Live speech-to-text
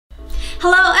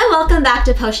Welcome back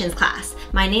to Potions class.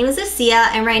 My name is Lucia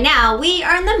and right now we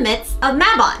are in the midst of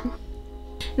Mabon.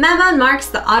 Mabon marks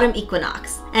the autumn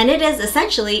equinox and it is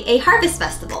essentially a harvest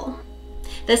festival.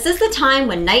 This is the time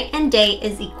when night and day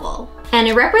is equal and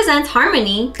it represents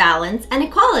harmony, balance, and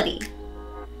equality.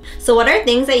 So what are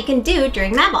things that you can do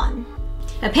during Mabon?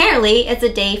 Apparently it's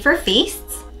a day for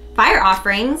feasts, fire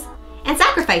offerings, and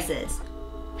sacrifices.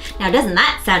 Now doesn't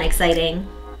that sound exciting?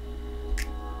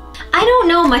 I don't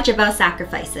know much about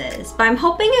sacrifices, but I'm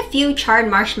hoping a few charred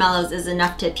marshmallows is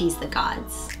enough to appease the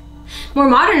gods. More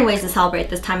modern ways to celebrate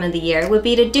this time of the year would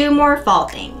be to do more fall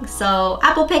things. So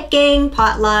apple picking,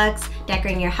 potlucks,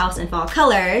 decorating your house in fall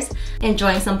colors,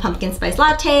 enjoying some pumpkin spice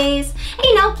lattes,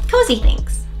 and cozy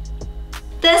things.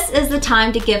 This is the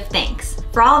time to give thanks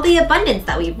for all the abundance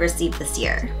that we've received this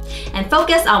year and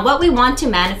focus on what we want to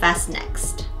manifest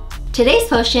next. Today's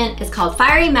potion is called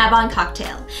Fiery Mabon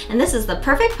Cocktail, and this is the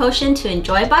perfect potion to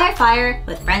enjoy by a fire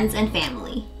with friends and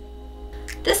family.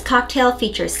 This cocktail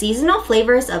features seasonal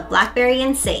flavors of blackberry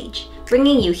and sage,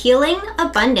 bringing you healing,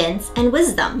 abundance, and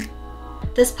wisdom.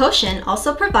 This potion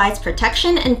also provides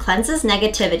protection and cleanses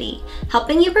negativity,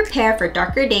 helping you prepare for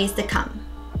darker days to come.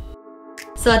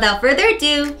 So without further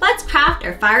ado, let's craft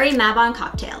our Fiery Mabon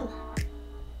Cocktail.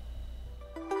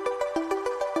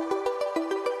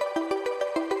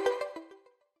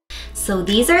 So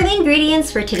these are the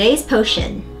ingredients for today's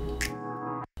potion.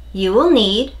 You will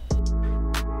need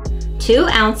 2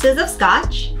 ounces of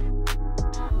scotch,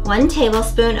 1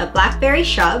 tablespoon of Blackberry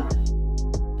Shrub,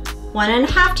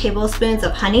 1.5 tablespoons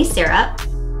of honey syrup,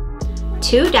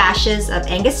 2 dashes of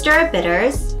Angostura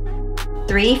bitters,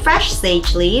 3 fresh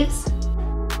sage leaves,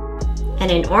 and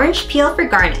an orange peel for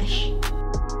garnish.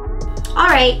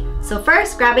 Alright, so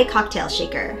first grab a cocktail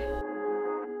shaker.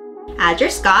 Add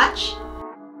your scotch,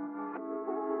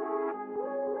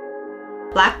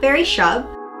 Blackberry Shrub,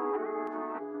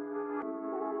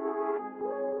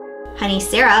 honey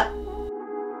syrup,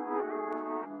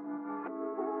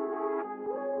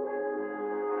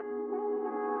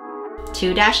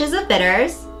 two dashes of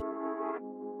bitters,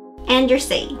 and your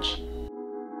sage.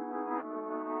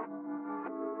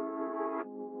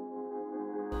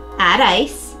 Add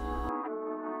ice,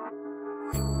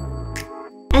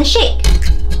 and shake.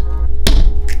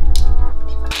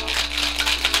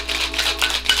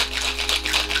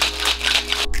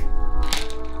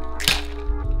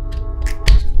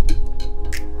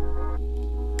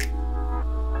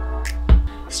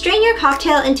 Strain your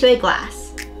cocktail into a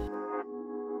glass.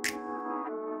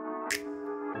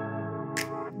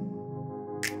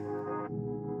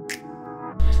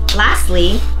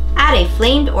 Lastly, add a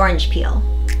flamed orange peel.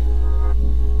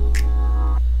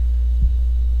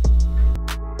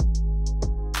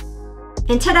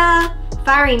 And ta-da!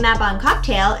 Fiery Mabon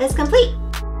Cocktail is complete!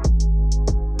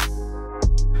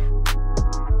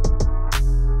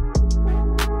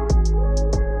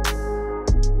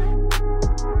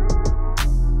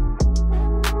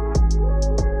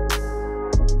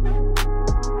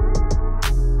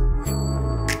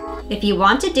 If you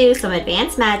want to do some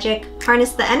advanced magic,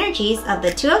 harness the energies of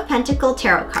the 2 of Pentacles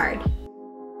tarot card.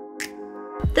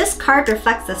 This card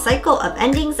reflects the cycle of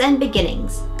endings and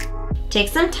beginnings. Take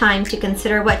some time to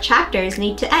consider what chapters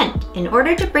need to end in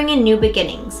order to bring in new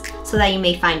beginnings so that you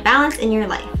may find balance in your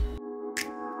life.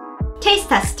 Taste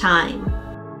test time!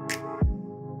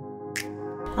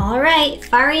 Alright,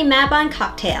 Fiery Mabon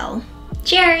Cocktail.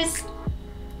 Cheers!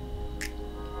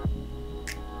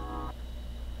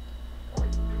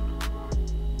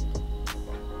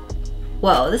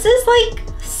 Whoa, this is like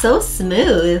so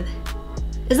smooth.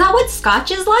 Is that what scotch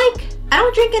is like? I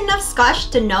don't drink enough scotch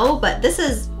to know, but this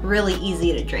is really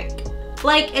easy to drink.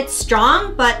 Like, it's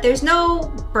strong, but there's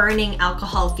no burning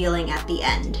alcohol feeling at the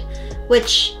end,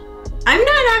 which I'm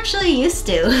not actually used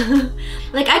to.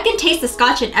 Like, I can taste the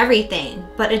scotch and everything,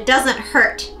 but it doesn't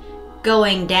hurt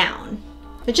going down,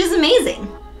 which is amazing.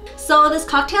 So this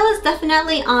cocktail is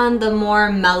definitely on the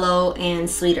more mellow and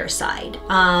sweeter side.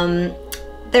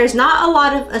 There's not a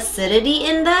lot of acidity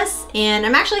in this, and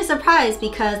I'm actually surprised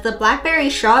because the Blackberry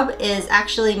Shrub is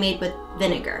actually made with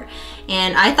vinegar.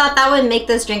 And I thought that would make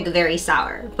this drink very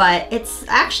sour, but it's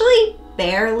actually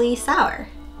barely sour.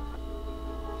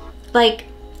 Like,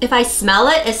 if I smell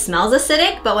it, it smells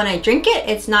acidic, but when I drink it,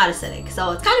 it's not acidic,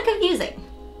 so it's kind of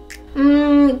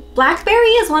confusing.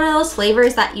 Blackberry is one of those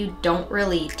flavors that you don't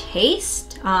really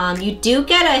taste. You do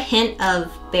get a hint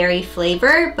of berry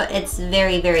flavor, but it's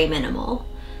very, very minimal.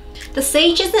 The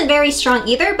sage isn't very strong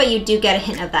either, but you do get a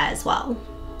hint of that as well.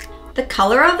 The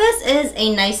color of this is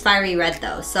a nice fiery red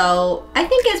though, so I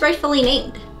think it's rightfully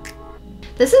named.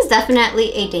 This is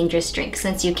definitely a dangerous drink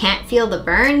since you can't feel the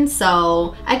burn,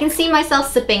 so I can see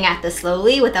myself sipping at this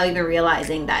slowly without even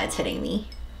realizing that it's hitting me.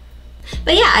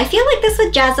 But yeah, I feel like this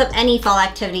would jazz up any fall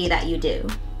activity that you do.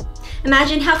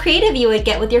 Imagine how creative you would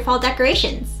get with your fall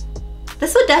decorations.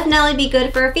 This would definitely be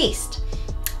good for a feast.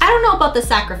 I don't know about the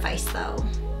sacrifice though.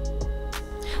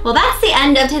 Well, that's the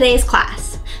end of today's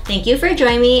class. Thank you for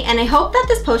joining me, and I hope that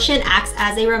this potion acts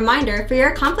as a reminder for your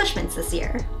accomplishments this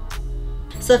year.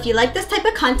 So if you like this type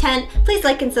of content, please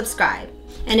like and subscribe.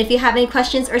 And if you have any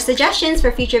questions or suggestions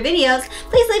for future videos,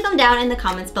 please leave them down in the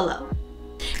comments below.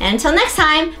 And until next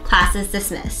time, class is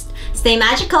dismissed. Stay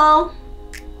magical!